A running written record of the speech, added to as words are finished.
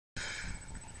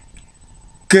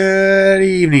Good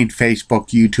evening, Facebook,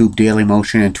 YouTube, Daily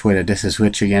Motion, and Twitter. This is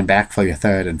Rich again, back for your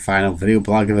third and final video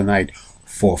blog of the night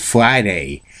for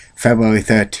Friday, February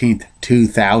 13th,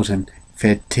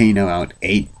 2015, around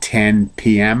 8:10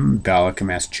 p.m. Belleville,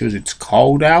 Massachusetts.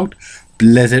 Cold out,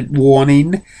 blizzard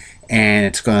warning, and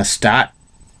it's going to start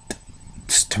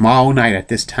tomorrow night at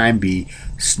this time, be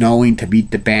snowing to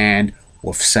beat the band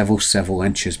with several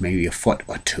inches, maybe a foot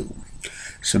or two.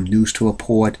 Some news to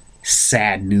report.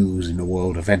 Sad news in the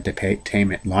world of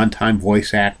entertainment. Longtime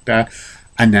voice actor,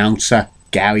 announcer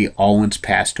Gary Owens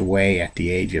passed away at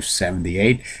the age of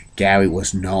 78. Gary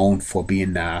was known for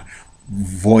being the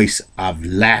voice of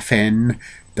Laugh-In,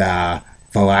 the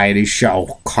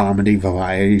comedy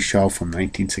variety show from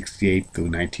 1968 through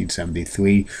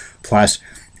 1973. Plus,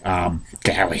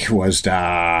 Gary was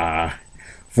the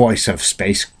voice of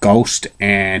Space Ghost,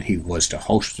 and he was the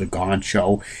host of the Gone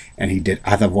Show, and he did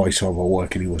other voiceover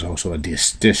work, and he was also a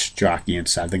disc jockey in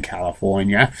Southern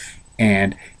California.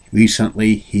 And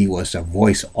recently he was the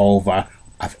voiceover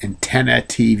of Antenna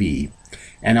TV.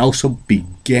 And also,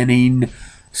 beginning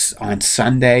on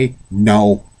Sunday,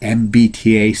 no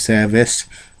MBTA service,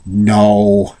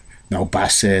 no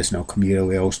buses, no commuter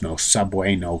rails, no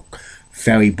subway, no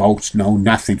ferry boats, no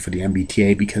nothing for the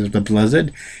MBTA because of the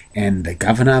blizzard. And the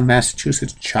governor of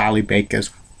Massachusetts, Charlie Baker, is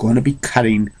going to be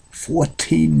cutting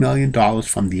 $14 million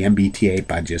from the MBTA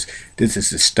budget. This is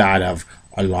the start of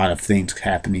a lot of things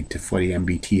happening for the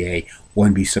MBTA.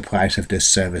 Wouldn't be surprised if this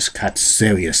service cuts,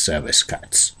 serious service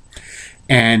cuts.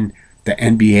 And the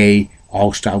NBA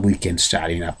All-Star Weekend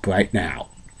starting up right now.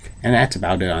 And that's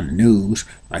about it on the news.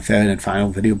 My third and final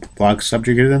video blog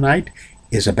subject of the night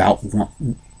is about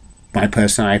my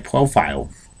personality profile.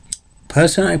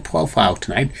 Personality profile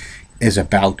tonight is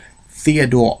about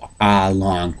Theodore R.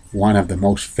 Long, one of the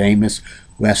most famous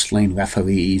wrestling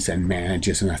referees and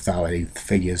managers and authority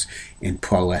figures in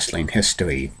pro wrestling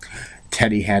history.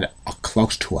 Teddy had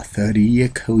close to a 30-year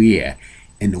career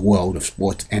in the world of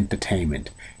sports entertainment.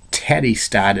 Teddy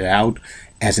started out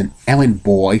as an errand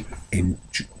boy in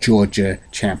Georgia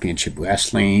Championship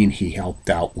Wrestling. He helped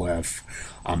out with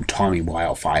Tommy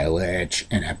Wildfire Rich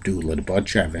and Abdullah the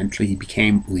Butcher. Eventually he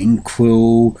became ring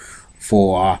crew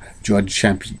for Georgia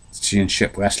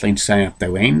Championship Wrestling, setting up the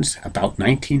rings. About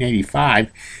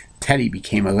 1985, Teddy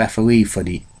became a referee for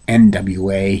the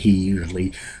NWA. He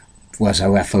usually was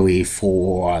a referee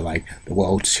for like the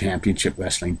World Championship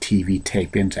Wrestling TV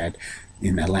tapings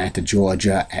in Atlanta,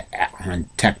 Georgia, on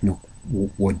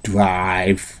Technowood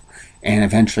Drive. And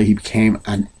eventually he became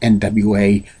an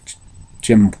NWA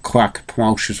Jim Clark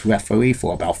Promotions referee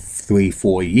for about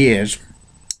 3-4 years,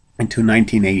 until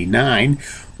 1989,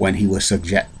 when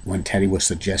Teddy was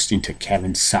suggesting to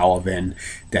Kevin Sullivan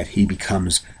that he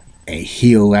becomes a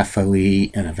heel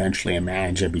referee and eventually a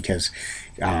manager, because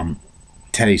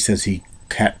Teddy says he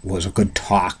was a good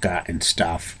talker and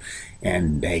stuff,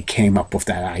 and they came up with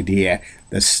that idea.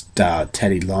 This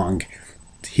Teddy Long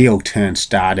heel turn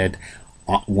started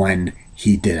when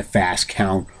he did a fast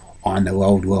count on the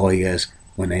Road Warriors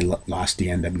when they lost the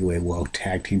NWA World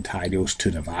Tag Team titles to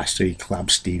the Varsity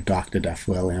Club, Steve Dr. Duff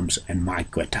Williams and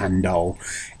Mike Rotundo,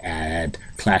 at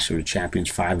Clash of the Champions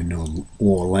 5 in New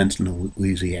Orleans,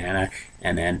 Louisiana.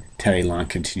 And then Teddy Long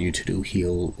continued to do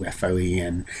heel referee,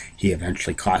 and he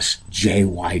eventually cost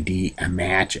JYD a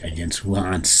match against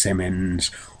Ron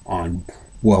Simmons on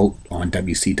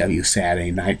WCW Saturday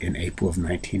Night in April of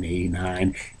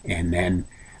 1989. And then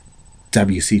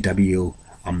WCW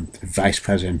Vice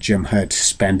President Jim Herd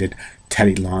suspended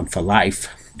Teddy Long for life,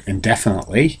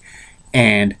 indefinitely,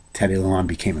 and Teddy Long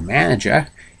became a manager,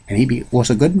 and he was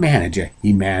a good manager.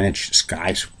 He managed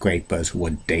Skyscrapers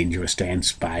with Dangerous Dan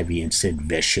Spivey and Sid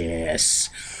Vicious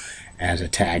as a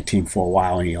tag team for a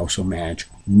while, and he also managed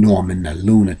Norman the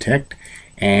Lunatic,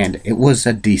 and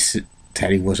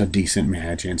Teddy was a decent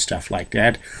manager and stuff like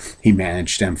that. He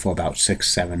managed them for about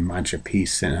 6-7 months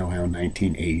apiece in around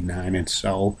 1989 and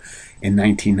so. In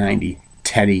 1990,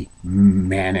 Teddy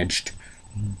managed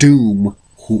Doom,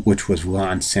 which was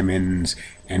Ron Simmons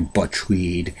and Butch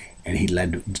Reed, and he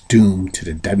led Doom to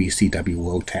the WCW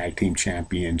World Tag Team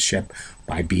Championship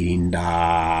by beating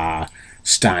the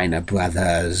Steiner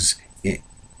Brothers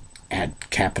at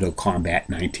Capital Combat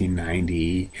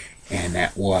 1990, and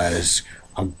that was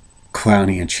a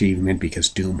crowning achievement because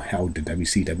Doom held the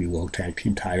WCW World Tag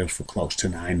Team titles for close to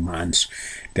 9 months.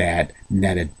 That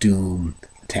netted Doom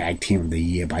Tag Team of the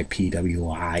Year by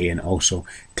PWI, and also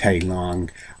Teddy Long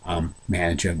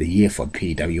Manager of the Year for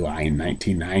PWI in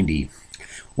 1990.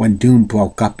 When Doom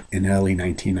broke up in early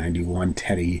 1991,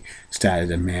 Teddy started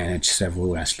to manage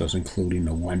several wrestlers, including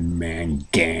the One Man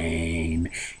Gang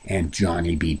and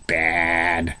Johnny B.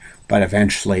 Bad had, but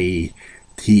eventually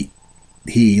he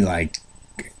like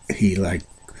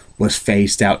was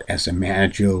phased out as a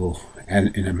manager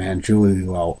and in a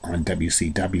managerial role on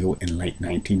WCW in late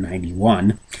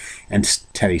 1991, and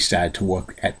Teddy started to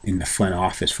work in the front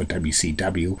office for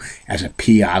WCW as a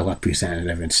PR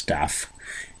representative and stuff.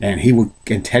 And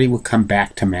Teddy would come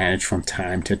back to manage from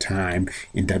time to time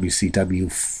in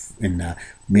WCW in the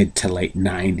mid to late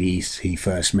 90s. He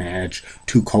first managed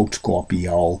Two Cold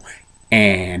Scorpio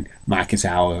and Marcus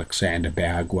Alexander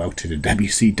Bagwell to the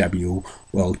WCW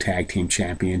World Tag Team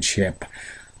Championship,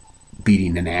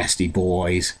 beating the Nasty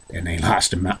Boys, and they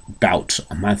lost bouts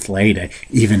a month later,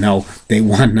 even though they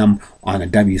won them on a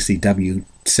WCW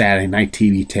Saturday Night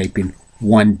TV taping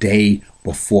one day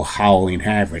before Halloween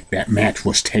Havoc. That match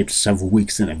was taped several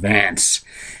weeks in advance,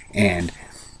 and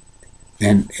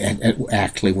it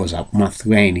actually was a month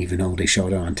reign, even though they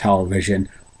showed it on television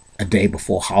a day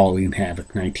before Halloween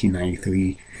Havoc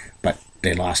 1993, but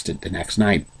they lost it the next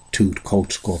night to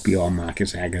Colt Scorpio and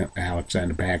Marcus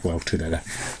Alexander Bagwell to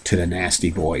the Nasty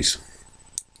Boys.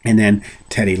 And then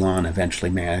Teddy Long eventually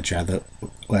managed other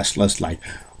wrestlers like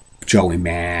Joey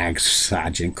Maggs,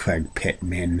 Sergeant Craig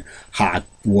Pittman,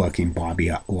 hard-working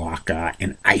Bobby Walker,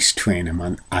 and Ice Train,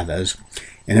 among others.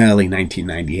 In early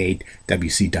 1998,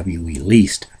 WCW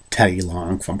released Teddy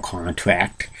Long from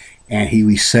contract, and he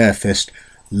resurfaced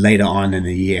later on in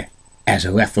the year as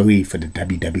a referee for the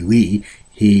WWE.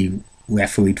 He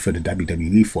refereed for the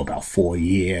WWE for about 4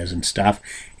 years and stuff.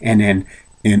 And then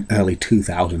in early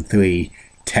 2003,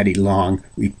 Teddy Long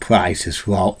reprised his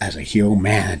role as a heel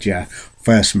manager,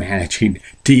 first managing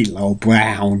D'Lo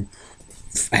Brown.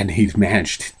 And he's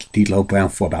managed D'Lo Brown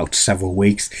for about several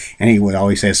weeks, and he would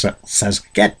always says,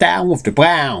 "Get down with the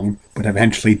Brown." But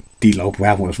eventually D'Lo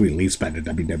Brown was released by the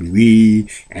WWE,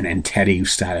 and then Teddy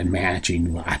started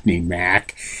managing Rodney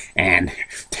Mack, and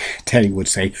Teddy would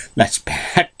say, "Let's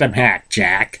pack the Mac,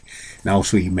 Jack." And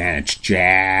also he managed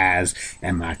Jazz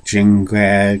and Mark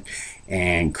Jindrak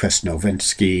and Chris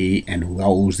Nowinski and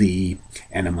Rosie,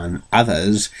 and among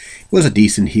others. He was a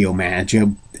decent heel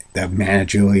manager. The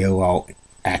managerial role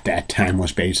at that time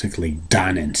was basically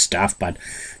done and stuff, but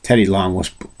Teddy Long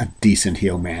was a decent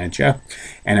heel manager.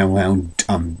 And around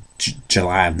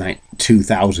July of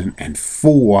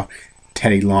 2004,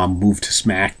 Teddy Long moved to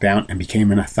SmackDown and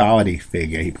became an authority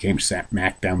figure. He became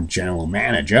SmackDown general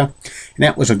manager, and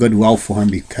that was a good role for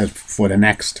him because for the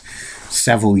next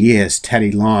several years,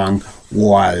 Teddy Long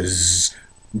was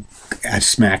a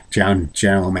SmackDown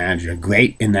general manager,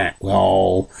 great in that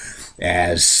role.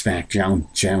 As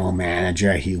SmackDown general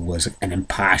manager, he was an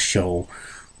impartial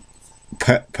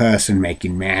person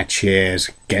making matches,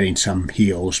 getting some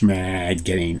heels mad,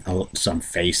 getting some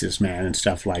faces mad, and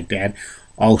stuff like that.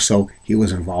 Also, he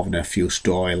was involved in a few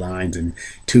storylines. In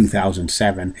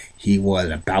 2007, he was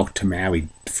about to marry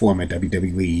former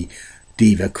WWE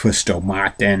diva Crystal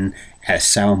Martin at a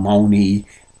ceremony,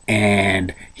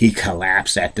 and he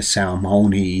collapsed at the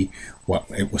ceremony. Well,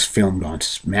 it was filmed on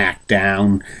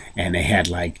SmackDown, and they had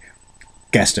like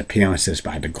guest appearances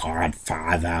by The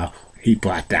Godfather. He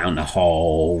brought down the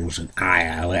Halls and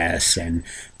IRS and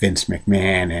Vince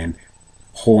McMahon and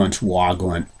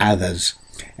Hornswoggle and others.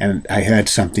 And I heard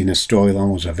something, the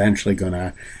storyline was eventually going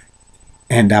to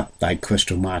end up like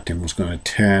Crystal Martin was going to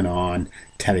turn on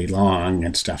Teddy Long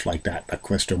and stuff like that. But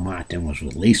Crystal Martin was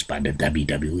released by the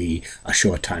WWE a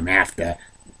short time after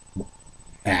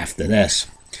this.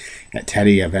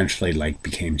 Teddy eventually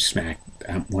became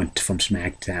went from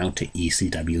SmackDown to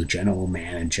ECW general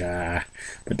manager,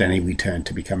 but then he returned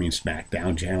to becoming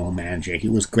SmackDown general manager. He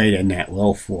was great in that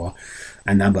role for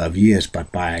a number of years,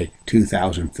 but by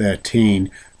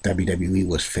 2013, WWE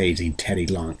was phasing Teddy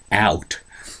Long out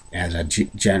as a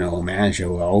general manager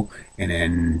role, and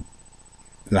then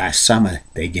last summer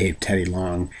they gave Teddy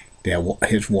Long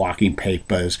his walking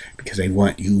papers because they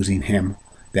weren't using him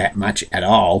that much at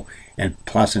all. And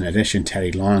plus, in addition,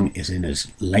 Teddy Long is in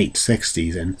his late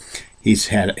 60s, and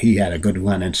he had a good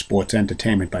run in sports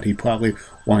entertainment, but he probably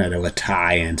wanted to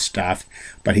retire and stuff.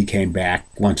 But he came back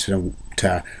once to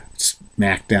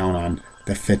SmackDown on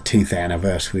the 15th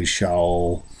anniversary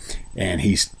show, and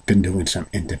he's been doing some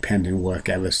independent work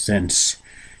ever since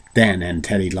then. And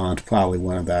Teddy Long's probably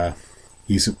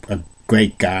he's a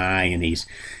great guy, and he's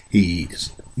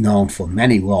known for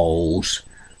many roles.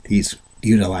 He's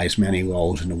utilized many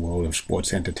roles in the world of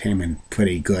sports entertainment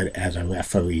pretty good as a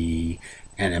referee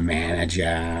and a manager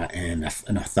and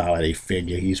an authority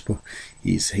figure.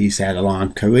 He's had a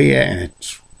long career, and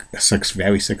it's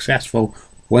very successful.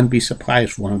 Wouldn't be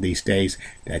surprised one of these days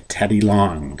that Teddy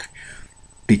Long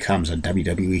becomes a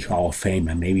WWE Hall of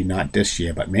Famer. Maybe not this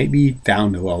year, but maybe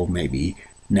down the road, maybe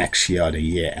next year or the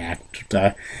year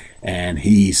after, and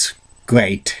he's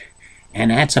great.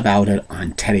 And that's about it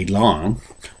on Teddy Long.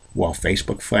 Well,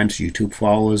 Facebook friends, YouTube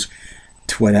followers,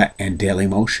 Twitter, and Daily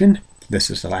Motion. This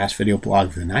is the last video blog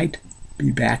of the night.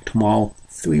 Be back tomorrow.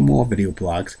 3 more video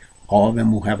blogs. All of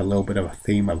them will have a little bit of a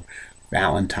theme of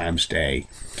Valentine's Day.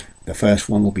 The first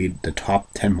one will be the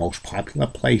top 10 most popular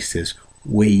places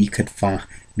where you could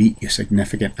meet your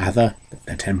significant other,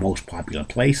 the 10 most popular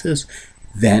places.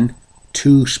 Then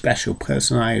 2 special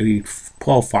personality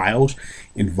profiles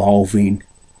involving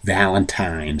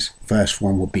Valentines. First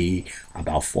one will be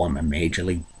about former Major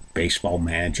League Baseball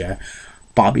manager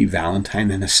Bobby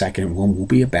Valentine, and the second one will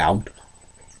be about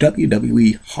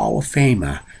WWE Hall of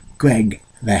Famer Greg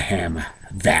the Hammer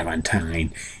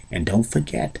Valentine. And don't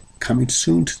forget, coming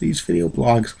soon to these video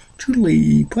blogs,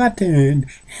 Julie Bratton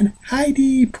and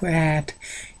Heidi Pratt.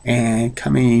 And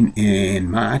coming in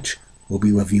March, we'll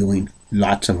be reviewing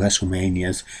lots of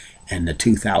WrestleManias and the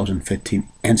 2015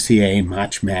 NCAA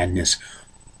March Madness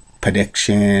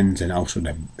predictions, and also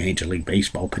the Major League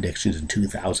Baseball predictions in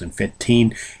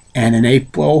 2015. And in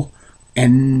April,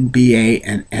 NBA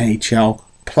and NHL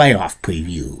playoff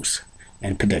previews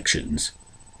and predictions.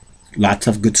 Lots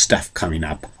of good stuff coming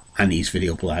up on these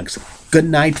video blogs. Good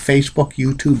night, Facebook,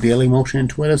 YouTube, Daily Motion, and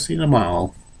Twitter. See you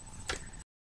tomorrow.